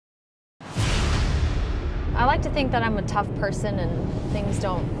I like to think that I'm a tough person and things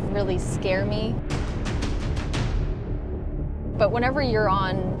don't really scare me. But whenever you're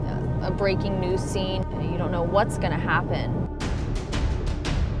on a breaking news scene, you don't know what's going to happen.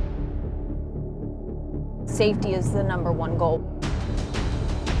 Safety is the #1 goal.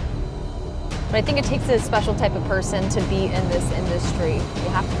 But I think it takes a special type of person to be in this industry. You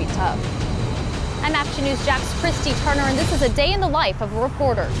have to be tough. I'm Action News Jack's Christy Turner, and this is a day in the life of a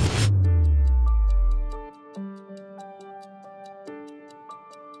reporter.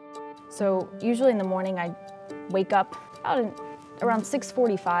 So usually in the morning I wake up around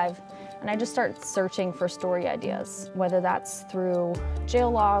 6:45 and I just start searching for story ideas, whether that's through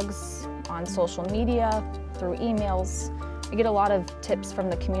jail logs, on social media, through emails. I get a lot of tips from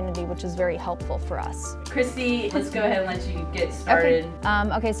the community, which is very helpful for us. Christy, let's go ahead and let you get started.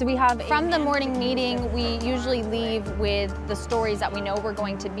 Okay, so we have, from the morning meeting, we usually leave with the stories that we know we're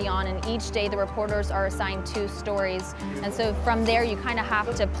going to be on, and each day the reporters are assigned 2 stories. And so from there, you kind of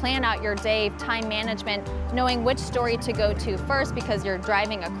have to plan out your day, time management, knowing which story to go to first because you're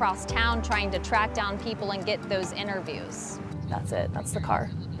driving across town trying to track down people and get those interviews. That's it, that's the car.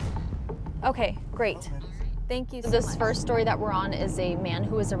 Okay, great. Thank you so much. This first story that we're on is a man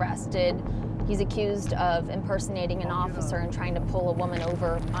who was arrested. He's accused of impersonating an officer and trying to pull a woman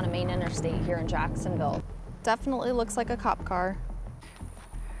over on a main interstate here in Jacksonville. Definitely looks like a cop car.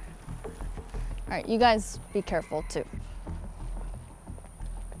 All right, you guys be careful too.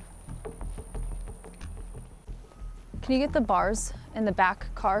 Can you get the bars in the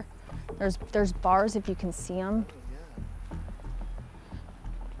back car? There's bars if you can see them.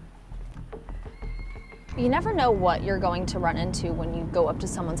 You never know what you're going to run into when you go up to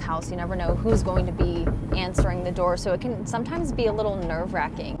someone's house. You never know who's going to be answering the door, so it can sometimes be a little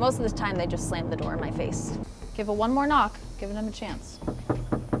nerve-wracking. Most of the time, they just slam the door in my face. Give it one more knock, giving them a chance.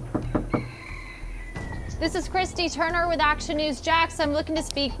 This is Christy Turner with Action News Jax. I'm looking to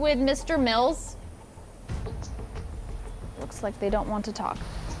speak with Mr. Mills. Looks like they don't want to talk.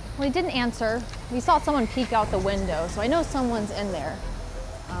 Well, he didn't answer. We saw someone peek out the window, so I know someone's in there.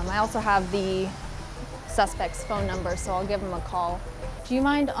 I also have the suspect's phone number, so I'll give him a call. Do you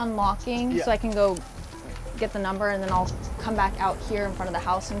mind unlocking so I can go get the number and then I'll come back out here in front of the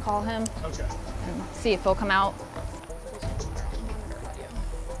house and call him? Okay. And see if he'll come out.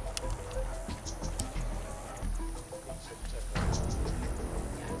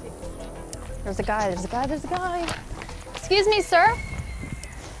 There's a guy, there's a guy, there's a guy. Excuse me, sir.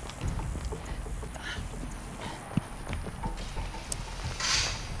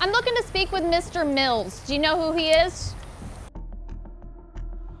 I'm looking to speak with Mr. Mills. Do you know who he is?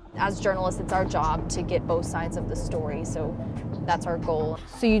 As journalists, it's our job to get both sides of the story, so that's our goal.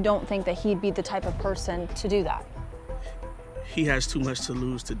 So you don't think that he'd be the type of person to do that? He has too much to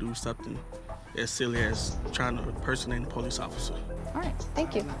lose to do something as silly as trying to impersonate a police officer. All right,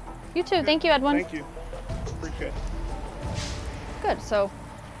 thank you. You too, thank you, Edwin. Thank you, appreciate it. Good, so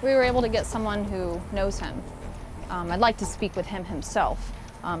we were able to get someone who knows him. I'd like to speak with him himself.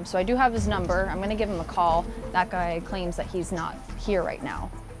 So I do have his number. I'm gonna give him a call. That guy claims that he's not here right now.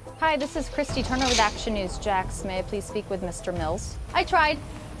 Hi, this is Christy Turner with Action News Jax. May I please speak with Mr. Mills? I tried,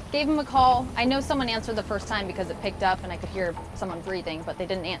 gave him a call. I know someone answered the first time because it picked up and I could hear someone breathing, but they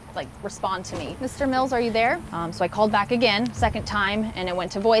didn't respond to me. Mr. Mills, are you there? So I called back again, second time, and it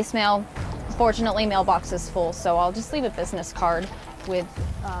went to voicemail. Fortunately, mailbox is full, so I'll just leave a business card with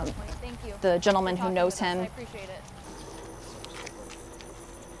the gentleman who knows him. I appreciate it.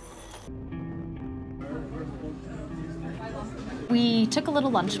 We took a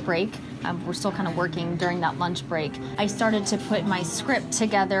little lunch break. We're still kind of working during that lunch break. I started to put my script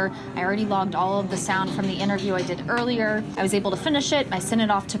together. I already logged all of the sound from the interview I did earlier. I was able to finish it. I sent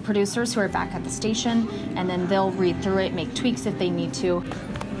it off to producers who are back at the station, and then they'll read through it, make tweaks if they need to.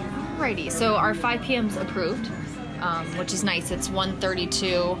 Alrighty, so our 5 p.m.'s approved, which is nice. It's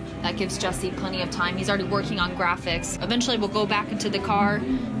 1:32. That gives Jesse plenty of time. He's already working on graphics. Eventually we'll go back into the car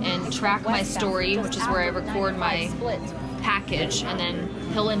and track my story, which is where I record my package, and then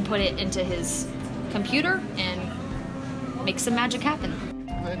he'll input it into his computer and make some magic happen.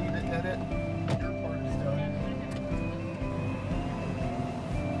 Go ahead and edit. Your part is done.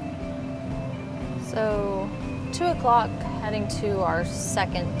 So 2 o'clock, heading to our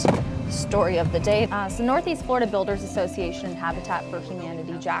second story of the day. So Northeast Florida Builders Association and Habitat for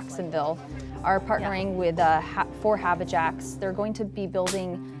Humanity, Jacksonville, are partnering with for WJAX. They're going to be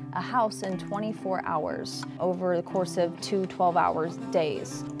building a house in 24 hours over the course of 2 12-hour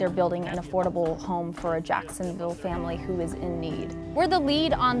days. They're building an affordable home for a Jacksonville family who is in need. We're the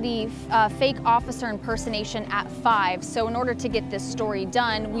lead on the fake officer impersonation at 5, so in order to get this story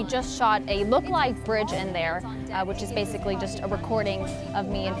done, we just shot a look-like bridge in there, which is basically just a recording of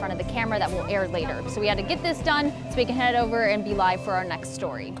me in front of the camera that will air later. So we had to get this done so we can head over and be live for our next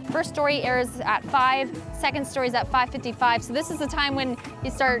story. First story airs at 5, second story is at 5:55, so this is the time when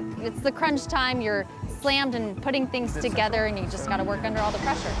you start, it's the crunch time, you're slammed and putting things together and you just gotta work under all the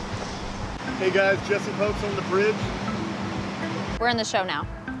pressure. Hey guys, Jesse Pope's on the bridge. We're in the show now.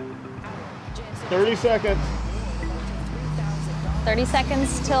 30 seconds. 30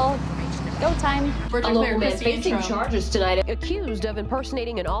 seconds till go time. A local man facing charges tonight, accused of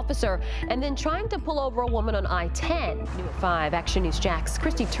impersonating an officer and then trying to pull over a woman on I-10. New at 5, Action News Jax.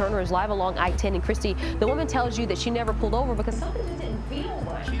 Christy Turner is live along I-10. And Christy, the woman tells you that she never pulled over because something just didn't feel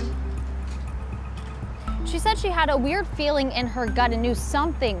right. She said she had a weird feeling in her gut and knew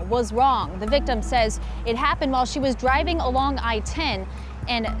something was wrong. The victim says it happened while she was driving along I-10.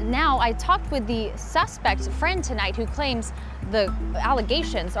 And now I talked with the suspect's friend tonight who claims the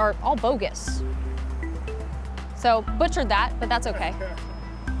allegations are all bogus. So butchered that, but that's okay.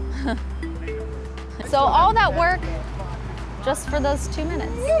 So all that work just for those 2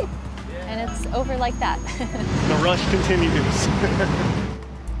 minutes. And it's over like that. The rush continues.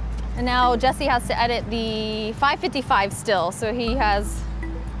 And now Jesse has to edit the 5:55 still, so he has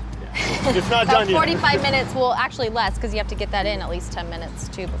It's not done yet. 45 minutes, well actually less because you have to get that in at least 10 minutes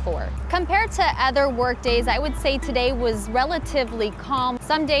too before. Compared to other work days, I would say today was relatively calm.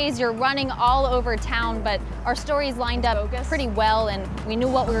 Some days you're running all over town, but our stories lined up pretty well and we knew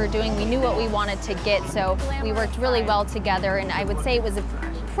what we were doing, we knew what we wanted to get, so we worked really well together and I would say it was a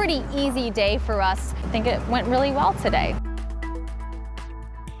pretty easy day for us. I think it went really well today.